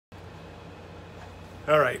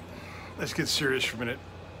All right, let's get serious for a minute.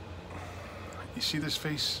 You see this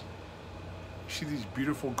face? You see these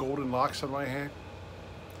beautiful golden locks on my head?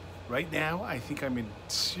 Right now, I think I'm in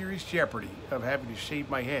serious jeopardy of having to shave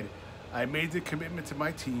my head. I made the commitment to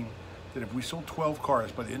my team that if we sold 12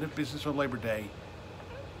 cars by the end of business on Labor Day,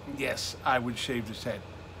 yes, I would shave this head.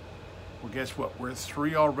 Well, guess what? We're at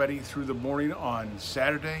 3 already through the morning on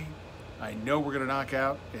Saturday. I know we're going to knock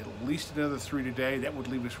out at least another 3 today. That would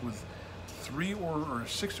leave us with 3 or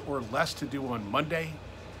 6 or less to do on Monday.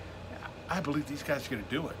 I believe these guys are going to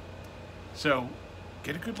do it. So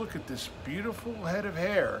get a good look at this beautiful head of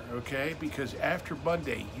hair, okay? Because after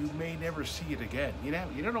Monday, you may never see it again. You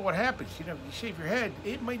don't know what happens. You shave your head,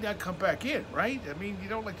 it might not come back in, right? I mean, you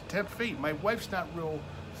don't like to tempt fate. My wife's not real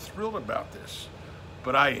thrilled about this,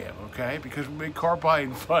 but I am, okay? Because we make car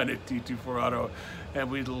buying fun at T24 Auto, and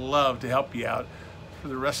we'd love to help you out for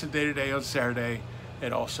the rest of the day today on Saturday,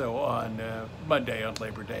 and also on Monday on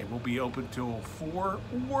Labor Day. We'll be open till 4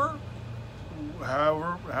 or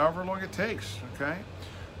however long it takes, okay?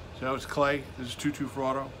 So it's Clay. This is 24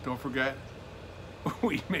 Auto. Don't forget,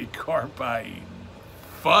 we make car buying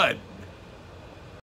fun.